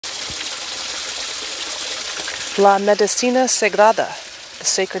La Medicina Sagrada, the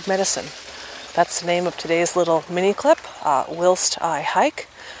sacred medicine. That's the name of today's little mini clip, whilst I hike.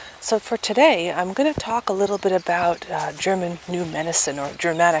 So for today, I'm going to talk a little bit about German New Medicine, or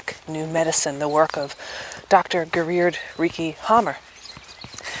Germanic New Medicine, the work of Dr. Gerhard Ricky Hammer.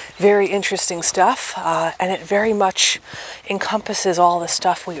 Very interesting stuff, and it very much encompasses all the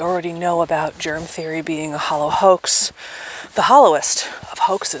stuff we already know about germ theory being a hollow hoax. The hollowest of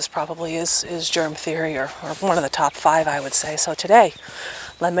hoaxes probably is germ theory, or one of the top 5, I would say. So today,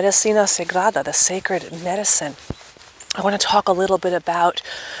 La Medicina Sagrada, the sacred medicine. I want to talk a little bit about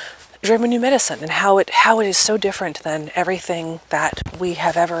German New Medicine and how it is so different than everything that we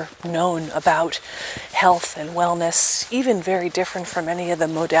have ever known about health and wellness, even very different from any of the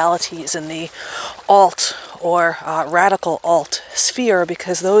modalities in the alt or radical alt sphere,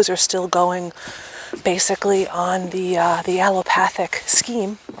 because those are still going basically on the allopathic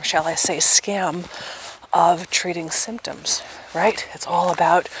scheme, or shall I say scam, of treating symptoms, right? It's all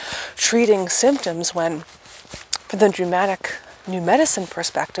about treating symptoms when, from the Germanic New Medicine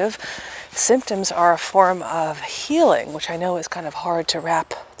perspective, symptoms are a form of healing, which I know is kind of hard to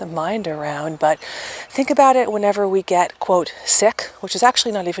wrap the mind around, but think about it whenever we get, quote, sick, which is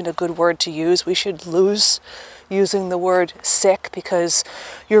actually not even a good word to use. We should lose using the word sick, because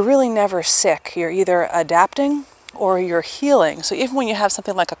you're really never sick. You're either adapting or you're healing. So even when you have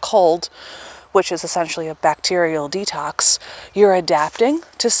something like a cold, which is essentially a bacterial detox, you're adapting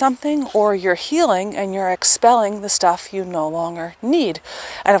to something, or you're healing and you're expelling the stuff you no longer need.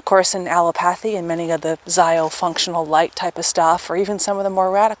 And of course, in allopathy and many of the xio-functional light type of stuff, or even some of the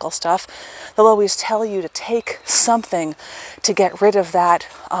more radical stuff, they'll always tell you to take something to get rid of that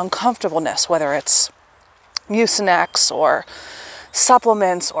uncomfortableness, whether it's Mucinex or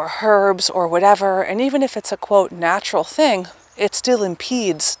supplements or herbs or whatever. And even if it's a, quote, natural thing, it still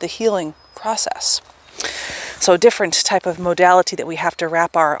impedes the healing process. So a different type of modality that we have to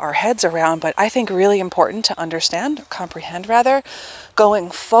wrap our heads around, but I think really important to understand, or comprehend rather, going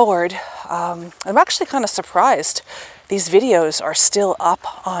forward. I'm actually kind of surprised these videos are still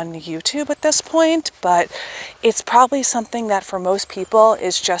up on YouTube at this point, but it's probably something that for most people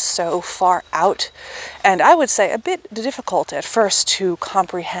is just so far out, and I would say a bit difficult at first to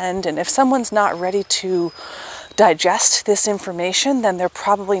comprehend. And if someone's not ready to digest this information, then they're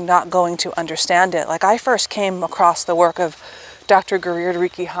probably not going to understand it. Like, I first came across the work of Dr. Gerhard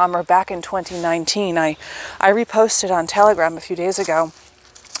Ricky Hammer back in 2019. I reposted on Telegram a few days ago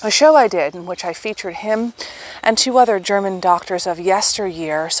a show I did in which I featured him and 2 other German doctors of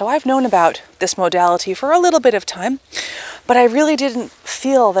yesteryear. So I've known about this modality for a little bit of time, but I really didn't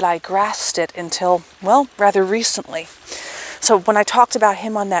feel that I grasped it until, well, rather recently. So when I talked about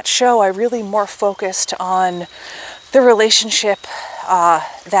him on that show, I really more focused on the relationship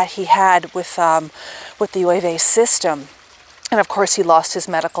that he had with the OEV system. And of course, he lost his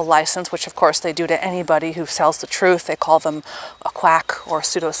medical license, which of course they do to anybody who sells the truth. They call them a quack or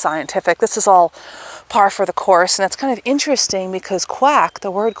pseudoscientific. This is all par for the course. And it's kind of interesting because quack,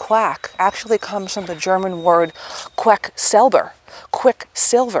 the word quack, actually comes from the German word Quecksilber,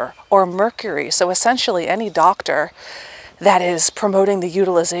 quicksilver, or mercury. So essentially any doctor that is promoting the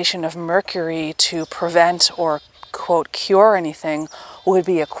utilization of mercury to prevent or, quote, cure anything would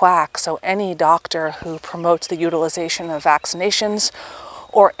be a quack. So any doctor who promotes the utilization of vaccinations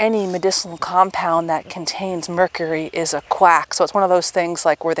or any medicinal compound that contains mercury is a quack. So it's one of those things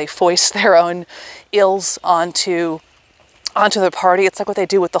like where they foist their own ills onto the party. It's like what they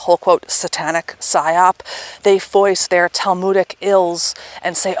do with the whole, quote, satanic psyop. They voice their Talmudic ills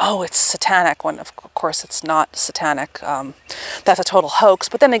and say, oh, it's satanic, when of course it's not satanic. That's a total hoax.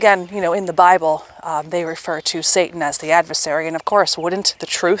 But then again, you know, in the Bible, they refer to Satan as the adversary. And of course, wouldn't the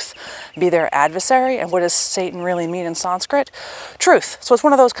truth be their adversary? And what does Satan really mean in Sanskrit? Truth. So it's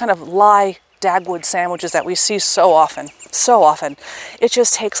one of those kind of lie Dagwood sandwiches that we see so often. So often. It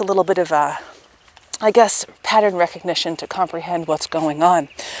just takes a little bit of pattern recognition to comprehend what's going on.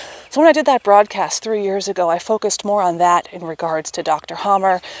 So when I did that broadcast 3 years ago, I focused more on that in regards to Dr.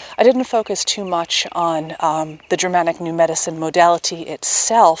 Hammer. I didn't focus too much on the Germanic New Medicine modality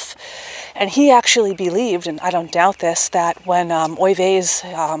itself. And he actually believed, and I don't doubt this, that when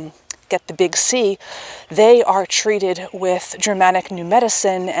OEVs get the big C, they are treated with Germanic New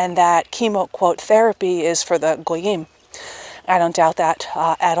Medicine, and that chemo, quote, therapy is for the goyim. I don't doubt that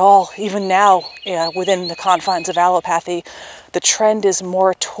at all. Even now, within the confines of allopathy, the trend is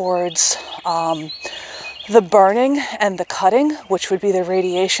more towards the burning and the cutting, which would be the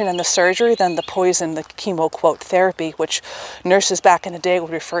radiation and the surgery, than the poison, the chemo, quote, therapy, which nurses back in the day would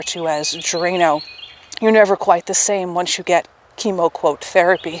refer to as Drano. You're never quite the same once you get chemo, quote,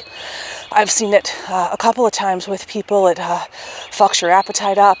 therapy. I've seen it a couple of times with people. It fucks your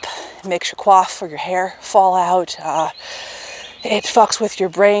appetite up, makes you cough or your hair fall out. It fucks with your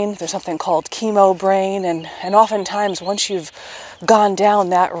brain. There's something called chemo brain. And oftentimes, once you've gone down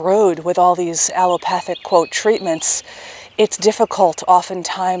that road with all these allopathic, quote, treatments, it's difficult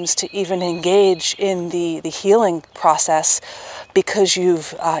oftentimes to even engage in the healing process because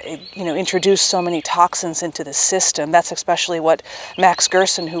you've introduced so many toxins into the system. That's especially what Max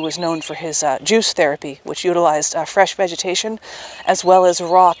Gerson, who was known for his juice therapy, which utilized fresh vegetation as well as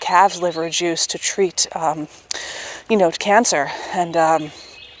raw calf's liver juice to treat cancer. And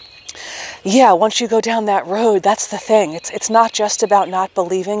once you go down that road, that's the thing. It's not just about not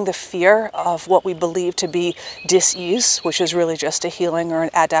believing the fear of what we believe to be dis-ease, which is really just a healing or an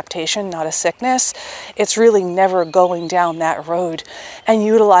adaptation, not a sickness. It's really never going down that road and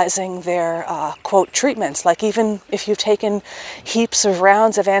utilizing their, quote, treatments. Like even if you've taken heaps of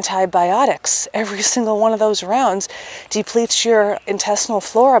rounds of antibiotics, every single one of those rounds depletes your intestinal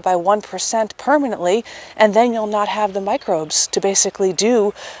flora by 1% permanently, and then you'll not have the microbes to basically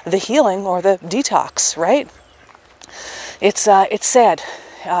do the healing or the detox, right? It's sad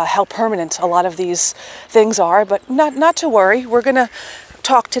how permanent a lot of these things are, but not to worry. We're going to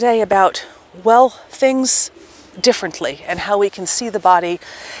talk today about, things differently and how we can see the body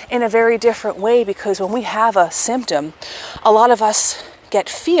in a very different way, because when we have a symptom, a lot of us get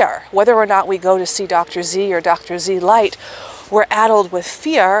fear. Whether or not we go to see Dr. Z or Dr. Z Light, we're addled with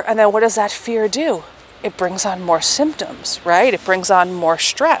fear, and then what does that fear do? It brings on more symptoms, right? It brings on more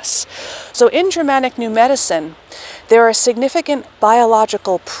stress. So in Germanic New Medicine, there are significant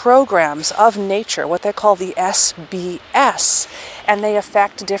biological programs of nature, what they call the SBS, and they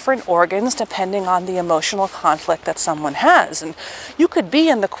affect different organs depending on the emotional conflict that someone has. And you could be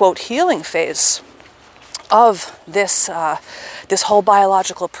in the, quote, healing phase of this whole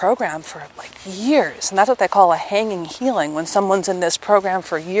biological program for like years. And that's what they call a hanging healing, when someone's in this program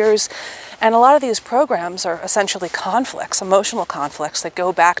for years. And a lot of these programs are essentially conflicts, emotional conflicts that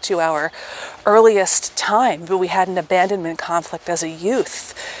go back to our earliest time. If we had an abandonment conflict as a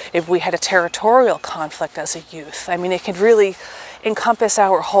youth, if we had a territorial conflict as a youth. I mean, it could really encompass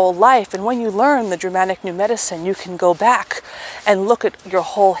our whole life. And when you learn the Germanic New Medicine, you can go back and look at your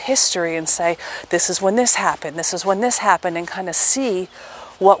whole history and say, this is when this happened, this is when this happened, and kind of see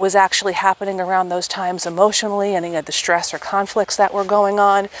what was actually happening around those times emotionally, any of the stress or conflicts that were going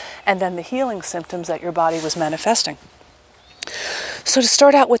on, and then the healing symptoms that your body was manifesting. So to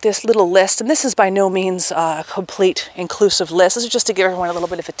start out with this little list, and this is by no means a complete inclusive list, this is just to give everyone a little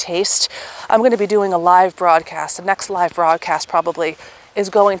bit of a taste. I'm going to be doing a live broadcast. The next live broadcast probably is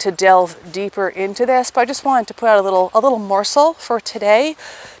going to delve deeper into this, but I just wanted to put out a little morsel for today,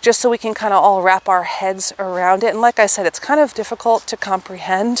 just so we can kind of all wrap our heads around it. And like I said, it's kind of difficult to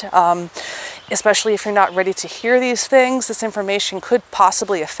comprehend, especially if you're not ready to hear these things. This information could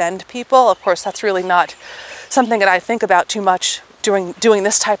possibly offend people. Of course, that's really not something that I think about too much doing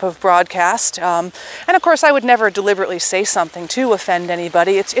this type of broadcast. And of course, I would never deliberately say something to offend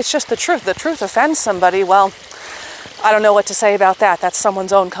anybody. It's just the truth. The truth offends somebody. Well, I don't know what to say about that. That's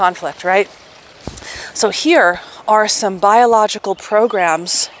someone's own conflict, right? So here are some biological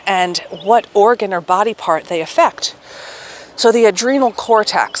programs and what organ or body part they affect. So the adrenal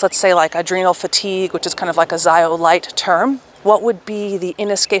cortex, let's say like adrenal fatigue, which is kind of like a zeolite term, what would be the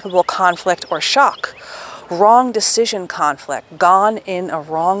inescapable conflict or shock? Wrong decision conflict, gone in a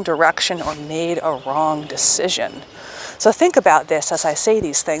wrong direction or made a wrong decision. So think about this as I say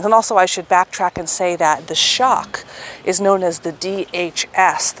these things. And also I should backtrack and say that the shock is known as the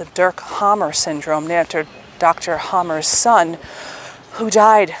DHS, the Dirk-Hammer syndrome, named after Dr. Hammer's son, who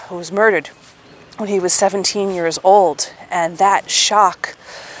was murdered when he was 17 years old. And that shock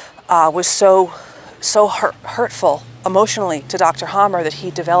was so hurtful emotionally to Dr. Hammer that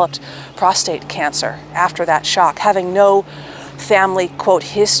he developed prostate cancer after that shock, having no family, quote,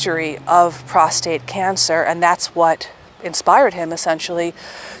 history of prostate cancer. And that's what inspired him essentially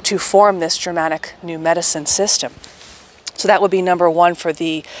to form this Germanic New Medicine system. So that would be number one for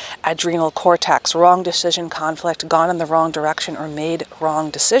the adrenal cortex, wrong decision conflict, gone in the wrong direction or made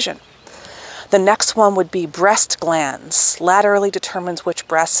wrong decision. The next one would be breast glands, laterally determines which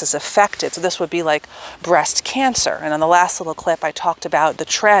breast is affected. So this would be like breast cancer. And on the last little clip, I talked about the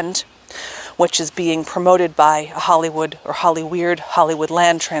trend, which is being promoted by a Hollywood or Hollywoodland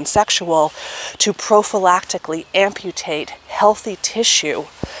transsexual to prophylactically amputate healthy tissue.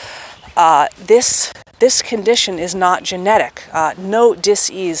 This condition is not genetic. No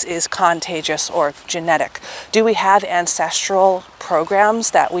dis-ease is contagious or genetic. Do we have ancestral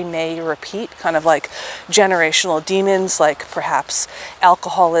programs that we may repeat, kind of like generational demons, like perhaps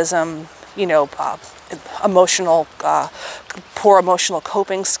alcoholism, emotional, poor emotional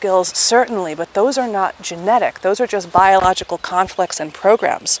coping skills, certainly, but those are not genetic. Those are just biological conflicts and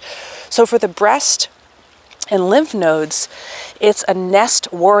programs. So for the breast and lymph nodes, it's a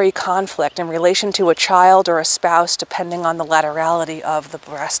nest worry conflict in relation to a child or a spouse, depending on the laterality of the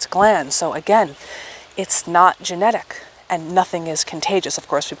breast gland. So again, it's not genetic. And nothing is contagious. Of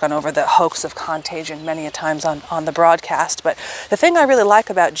course, we've gone over the hoax of contagion many a times on the broadcast. But the thing I really like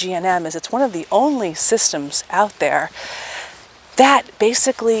about GNM is it's one of the only systems out there that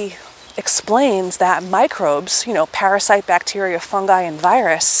basically explains that microbes, parasite, bacteria, fungi, and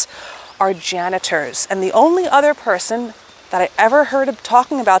virus are janitors. And the only other person that I ever heard of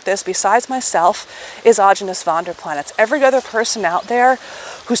talking about this besides myself is Agnes von der Planets. Every other person out there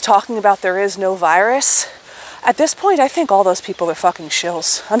who's talking about there is no virus, at this point, I think all those people are fucking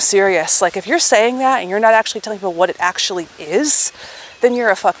shills. I'm serious. Like, if you're saying that and you're not actually telling people what it actually is, then you're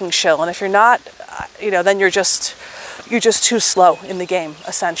a fucking shill. And if you're not, then you're just too slow in the game,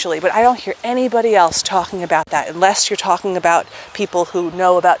 essentially. But I don't hear anybody else talking about that unless you're talking about people who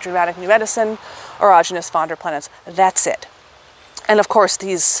know about Germanic New Medicine or Agnes von der Planets. That's it. And of course,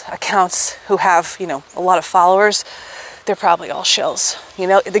 these accounts who have, a lot of followers, they're probably all shills.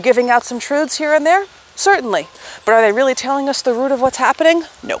 They're giving out some truths here and there. Certainly. But are they really telling us the root of what's happening?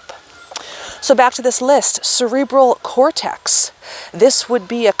 Nope. So back to this list, cerebral cortex. This would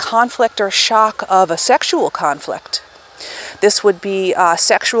be a conflict or shock of a sexual conflict. This would be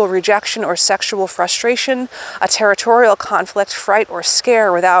sexual rejection or sexual frustration, a territorial conflict, fright or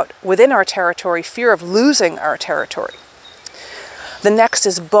scare within our territory, fear of losing our territory. The next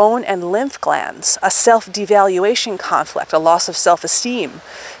is bone and lymph glands, a self-devaluation conflict, a loss of self-esteem,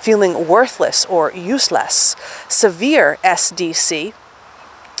 feeling worthless or useless. Severe SDC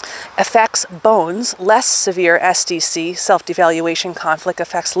affects bones. Less severe SDC, self-devaluation conflict,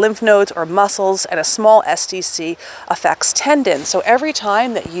 affects lymph nodes or muscles, and a small SDC affects tendons. So every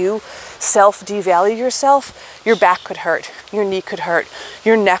time that you self-devalue yourself, your back could hurt, your knee could hurt,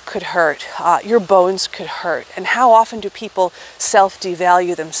 your neck could hurt, your bones could hurt. And how often do people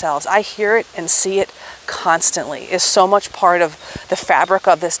self-devalue themselves? I hear it and see it constantly. It's so much part of the fabric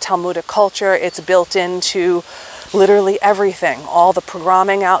of this Talmudic culture. It's built into literally everything, all the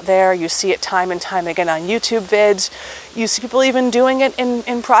programming out there. You see it time and time again on YouTube vids. You see people even doing it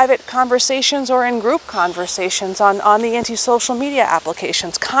in private conversations or in group conversations on the anti-social media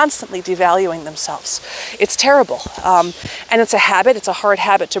applications, constantly devaluing themselves. It's terrible. And it's a habit. It's a hard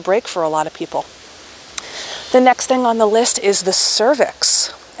habit to break for a lot of people. The next thing on the list is the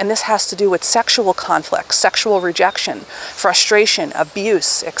cervix. And this has to do with sexual conflict, sexual rejection, frustration,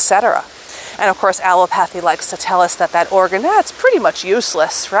 abuse, etc. And of course, allopathy likes to tell us that organ, it's pretty much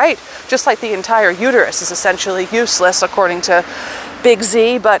useless, right? Just like the entire uterus is essentially useless, according to Big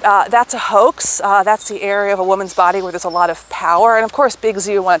Z, but that's a hoax. That's the area of a woman's body where there's a lot of power. And of course, Big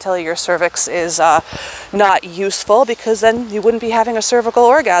Z would want to tell you your cervix is not useful, because then you wouldn't be having a cervical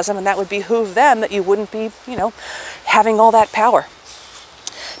orgasm, and that would behoove them that you wouldn't be, having all that power.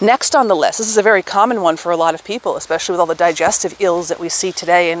 Next on the list, this is a very common one for a lot of people, especially with all the digestive ills that we see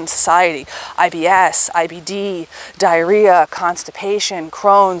today in society. IBS, IBD, diarrhea, constipation,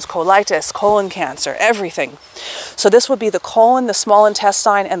 Crohn's, colitis, colon cancer, everything. So this would be the colon, the small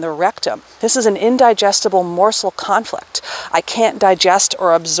intestine, and the rectum. This is an indigestible morsel conflict. I can't digest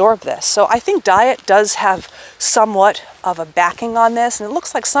or absorb this. So I think diet does have somewhat of a backing on this, and it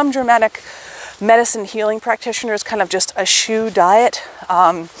looks like some Germanic medicine healing practitioners kind of just eschew diet.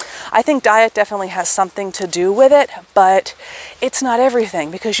 I think diet definitely has something to do with it, but it's not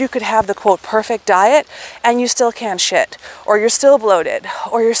everything, because you could have the quote perfect diet and you still can't shit, or you're still bloated,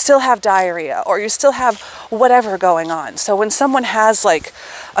 or you still have diarrhea, or you still have whatever going on. So when someone has like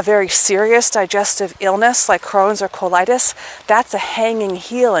a very serious digestive illness like Crohn's or colitis, that's a hanging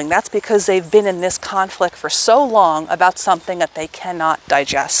healing. That's because they've been in this conflict for so long about something that they cannot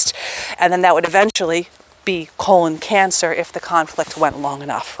digest. And then that would eventually be colon cancer if the conflict went long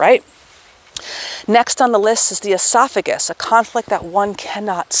enough, right? Next on the list is the esophagus, a conflict that one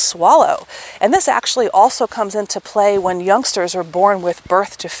cannot swallow. And this actually also comes into play when youngsters are born with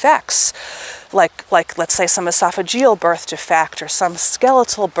birth defects, like let's say some esophageal birth defect or some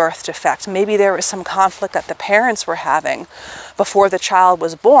skeletal birth defect. Maybe there was some conflict that the parents were having before the child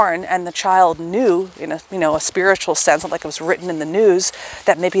was born, and the child knew in a spiritual sense, like it was written in the news,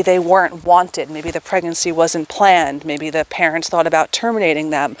 that maybe they weren't wanted, maybe the pregnancy wasn't planned, maybe the parents thought about terminating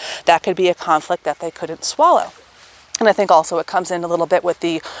them. That could be a conflict that they couldn't swallow. And I think also it comes in a little bit with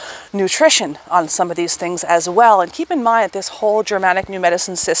the nutrition on some of these things as well. And keep in mind that this whole Germanic New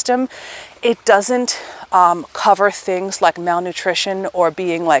Medicine system, it doesn't cover things like malnutrition or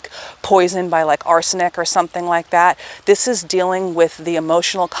being like poisoned by like arsenic or something like that. This is dealing with the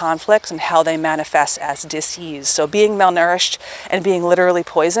emotional conflicts and how they manifest as dis-ease. So being malnourished and being literally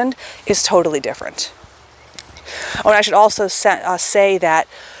poisoned is totally different. Oh, and I should also say that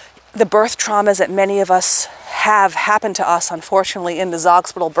the birth traumas that many of us have happened to us, unfortunately, in the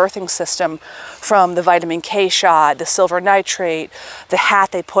Zogspital birthing system, from the vitamin K shot, the silver nitrate, the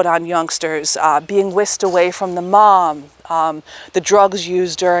hat they put on youngsters, being whisked away from the mom, the drugs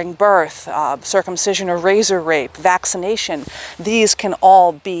used during birth, circumcision or razor rape, vaccination. These can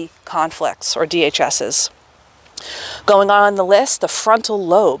all be conflicts or DHSs. Going on the list, the frontal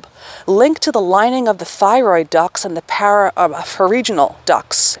lobe, linked to the lining of the thyroid ducts and the parapharyngeal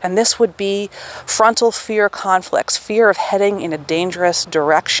ducts. And this would be frontal fear conflicts, fear of heading in a dangerous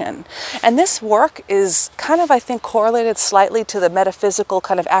direction. And this work is kind of, I think, correlated slightly to the metaphysical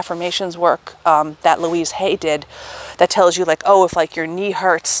kind of affirmations work that Louise Hay did, that tells you like, oh, if like your knee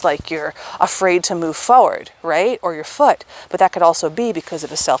hurts, like you're afraid to move forward, right? Or your foot. But that could also be because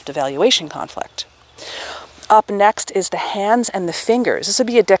of a self-devaluation conflict. Up next is the hands and the fingers. This would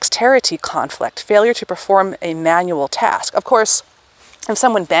be a dexterity conflict, failure to perform a manual task. Of course, if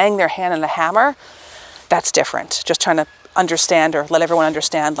someone banged their hand on a hammer, that's different. Just trying to understand or let everyone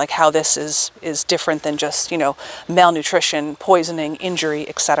understand like how this is different than just, malnutrition, poisoning, injury,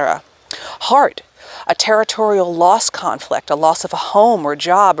 etc. Heart, a territorial loss conflict, a loss of a home or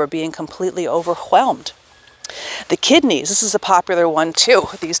job or being completely overwhelmed. The kidneys, this is a popular one too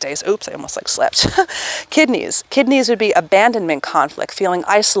these days. Oops, I almost like slipped. Kidneys would be abandonment conflict, feeling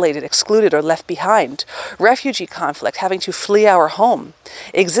isolated, excluded, or left behind. Refugee conflict, having to flee our home.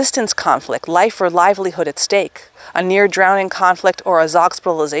 Existence conflict, life or livelihood at stake. A near drowning conflict or a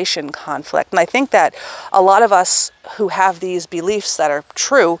Zogspitalization conflict. And I think that a lot of us who have these beliefs that are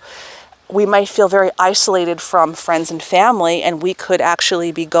true, we might feel very isolated from friends and family, and we could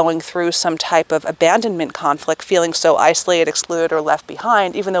actually be going through some type of abandonment conflict, feeling so isolated, excluded, or left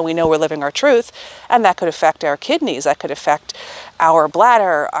behind, even though we know we're living our truth, and that could affect our kidneys, that could affect our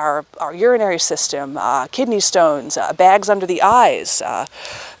bladder, our urinary system, kidney stones, bags under the eyes,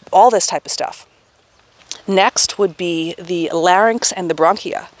 all this type of stuff. Next would be the larynx and the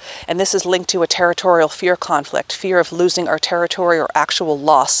bronchia, and this is linked to a territorial fear conflict, fear of losing our territory or actual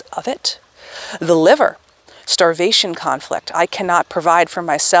loss of it. The liver, starvation conflict. I cannot provide for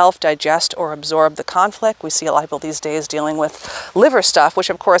myself, digest, or absorb the conflict. We see a lot of people these days dealing with liver stuff, which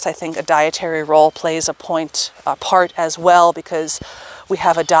of course I think a dietary role plays a part as well, because we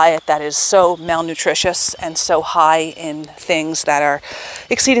have a diet that is so malnutritious and so high in things that are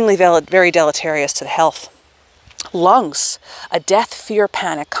exceedingly very deleterious to the health. Lungs, a death, fear,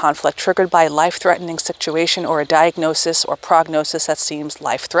 panic conflict triggered by a life-threatening situation or a diagnosis or prognosis that seems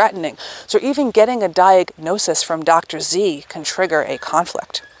life-threatening. So even getting a diagnosis from Dr. Z can trigger a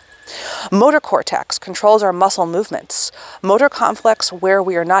conflict. Motor cortex controls our muscle movements. Motor conflicts where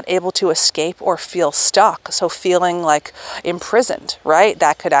we are not able to escape or feel stuck, so feeling like imprisoned, right?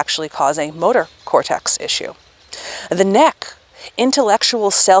 That could actually cause a motor cortex issue. The neck, intellectual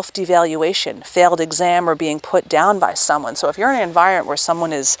self-devaluation, failed exam, or being put down by someone. So if you're in an environment where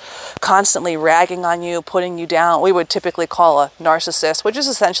someone is constantly ragging on you, putting you down, we would typically call a narcissist, which is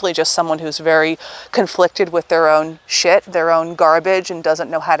essentially just someone who's very conflicted with their own shit, their own garbage, and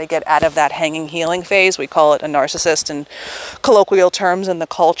doesn't know how to get out of that hanging healing phase. We call it a narcissist in colloquial terms in the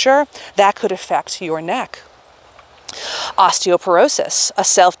culture. That could affect your neck. Osteoporosis, a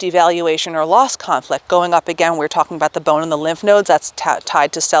self-devaluation or loss conflict. Going up again, we're talking about the bone and the lymph nodes. That's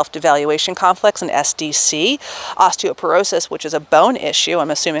tied to self-devaluation conflicts and SDC. Osteoporosis, which is a bone issue, I'm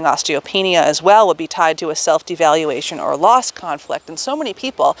assuming osteopenia as well, would be tied to a self-devaluation or loss conflict. And so many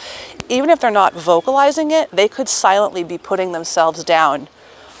people, even if they're not vocalizing it, they could silently be putting themselves down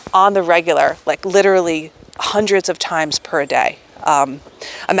on the regular, like literally hundreds of times per day.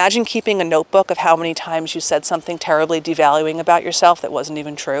 Imagine keeping a notebook of how many times you said something terribly devaluing about yourself that wasn't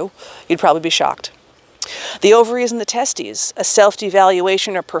even true. You'd probably be shocked. The ovaries and the testes, a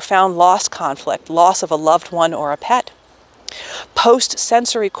self-devaluation or profound loss conflict, loss of a loved one or a pet.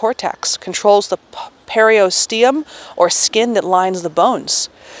 Post-sensory cortex controls the periosteum or skin that lines the bones.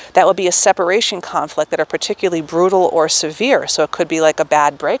 That would be a separation conflict that are particularly brutal or severe. So it could be like a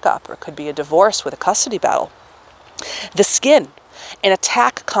bad breakup, or it could be a divorce with a custody battle. The skin, an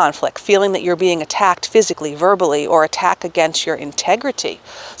attack conflict, feeling that you're being attacked physically, verbally, or attack against your integrity.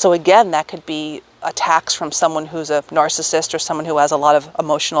 So again, that could be attacks from someone who's a narcissist or someone who has a lot of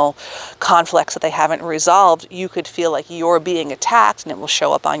emotional conflicts that they haven't resolved. You could feel like you're being attacked, and it will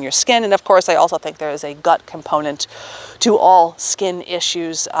show up on your skin. And of course, I also think there is a gut component to all skin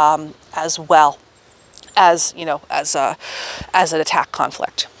issues as well. as, as an attack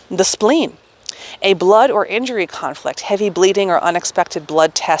conflict. The spleen, a blood or injury conflict, heavy bleeding or unexpected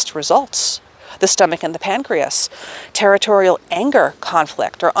blood test results. The stomach and the pancreas, territorial anger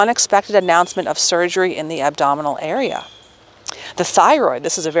conflict or unexpected announcement of surgery in the abdominal area. The thyroid,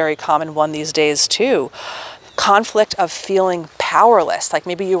 this is a very common one these days too. Conflict of feeling powerless, like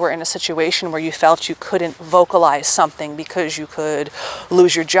maybe you were in a situation where you felt you couldn't vocalize something because you could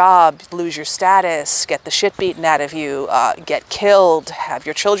lose your job, lose your status, get the shit beaten out of you, get killed, have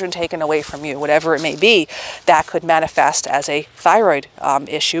your children taken away from you, whatever it may be. That could manifest as a thyroid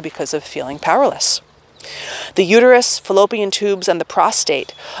issue because of feeling powerless. The uterus, fallopian tubes, and the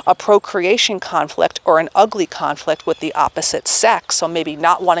prostate, a procreation conflict or an ugly conflict with the opposite sex. So maybe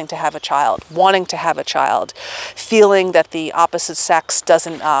not wanting to have a child, wanting to have a child, feeling that the opposite sex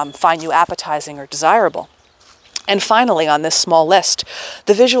doesn't find you appetizing or desirable. And finally, on this small list,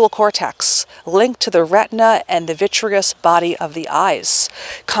 the visual cortex, linked to the retina and the vitreous body of the eyes.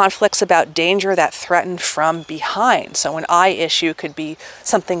 Conflicts about danger that threaten from behind. So an eye issue could be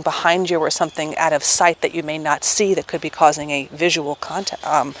something behind you or something out of sight that you may not see that could be causing a visual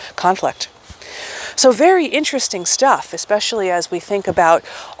conflict. So very interesting stuff, especially as we think about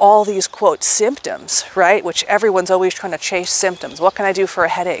all these, quote, symptoms, right? Which everyone's always trying to chase symptoms. What can I do for a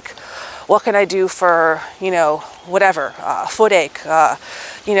headache? What can I do for, whatever, foot ache,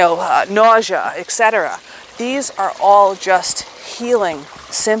 nausea, etc. These are all just healing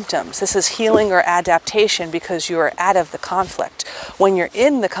symptoms. This is healing or adaptation because you are out of the conflict. When you're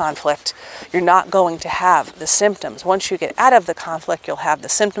in the conflict, you're not going to have the symptoms. Once you get out of the conflict, you'll have the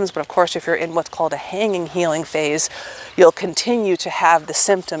symptoms. But of course, if you're in what's called a hanging healing phase, you'll continue to have the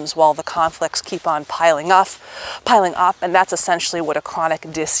symptoms while the conflicts keep on piling up. And that's essentially what a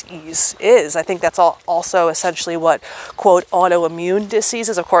chronic dis-ease is. I think that's also essentially what, quote, autoimmune disease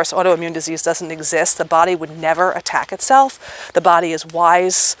is. Of course, autoimmune disease doesn't exist. The body would never attack itself. The body is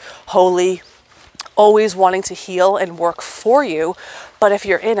wise, holy, always wanting to heal and work for you. But if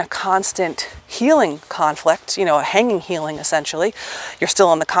you're in a constant healing conflict, a hanging healing essentially, you're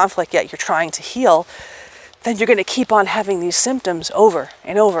still in the conflict yet you're trying to heal, then you're going to keep on having these symptoms over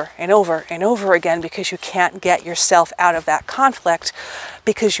and over and over and over again because you can't get yourself out of that conflict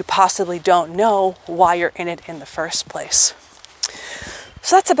because you possibly don't know why you're in it in the first place.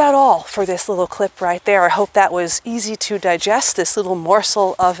 So that's about all for this little clip right there. I hope that was easy to digest, this little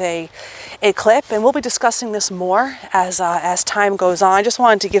morsel of a clip. And we'll be discussing this more as time goes on. I just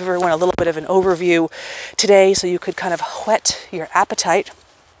wanted to give everyone a little bit of an overview today so you could kind of whet your appetite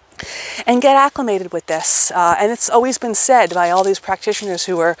and get acclimated with this. And it's always been said by all these practitioners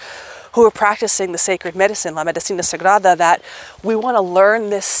who are practicing the sacred medicine, La Medicina Sagrada, that we want to learn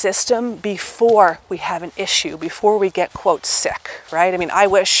this system before we have an issue, before we get, quote, sick, right? I mean, I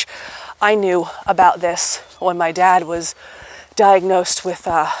wish I knew about this when my dad was diagnosed with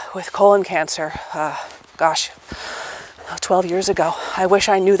colon cancer, 12 years ago. I wish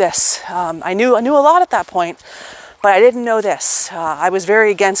I knew this. I knew a lot at that point, but I didn't know this. I was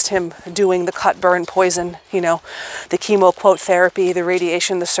very against him doing the cut, burn, poison, the chemo, quote, therapy, the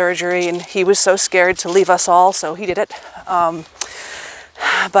radiation, the surgery, and he was so scared to leave us all, so he did it.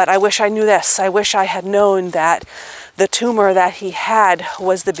 But I wish I knew this. I wish I had known that the tumor that he had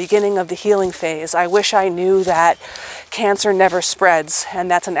was the beginning of the healing phase. I wish I knew that cancer never spreads,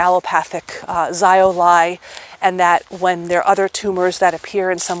 and that's an allopathic lie, and that when there are other tumors that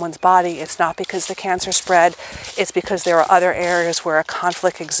appear in someone's body, it's not because the cancer spread, it's because there are other areas where a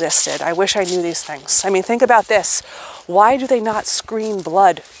conflict existed. I wish I knew these things. I mean, think about this. Why do they not screen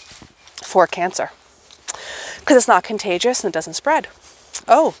blood for cancer? Because it's not contagious and it doesn't spread.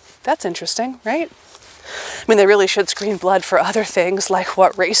 Oh, that's interesting, right? I mean, they really should screen blood for other things like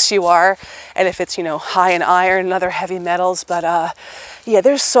what race you are and if it's, high in iron and other heavy metals. But yeah,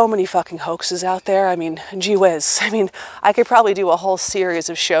 there's so many fucking hoaxes out there. I mean, gee whiz. I mean, I could probably do a whole series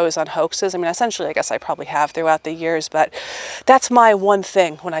of shows on hoaxes. I mean, essentially, I guess I probably have throughout the years, but that's my one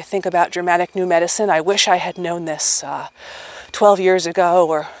thing when I think about Germanic New Medicine. I wish I had known this 12 years ago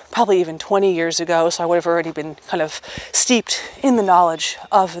or probably even 20 years ago, so I would have already been kind of steeped in the knowledge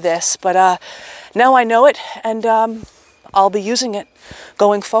of this. But now I know it, and I'll be using it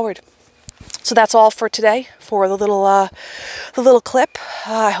going forward. So that's all for today for the little clip.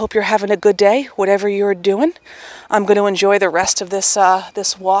 I hope you're having a good day, whatever you're doing. I'm going to enjoy the rest of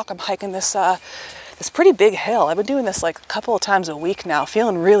this walk. I'm hiking this pretty big hill. I've been doing this like a couple of times a week now,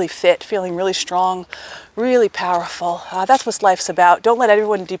 feeling really fit, feeling really strong, really powerful. That's what life's about. Don't let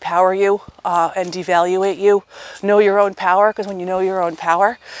everyone depower you and devaluate you. Know your own power, because when you know your own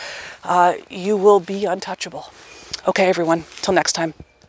power, you will be untouchable. Okay, everyone, till next time.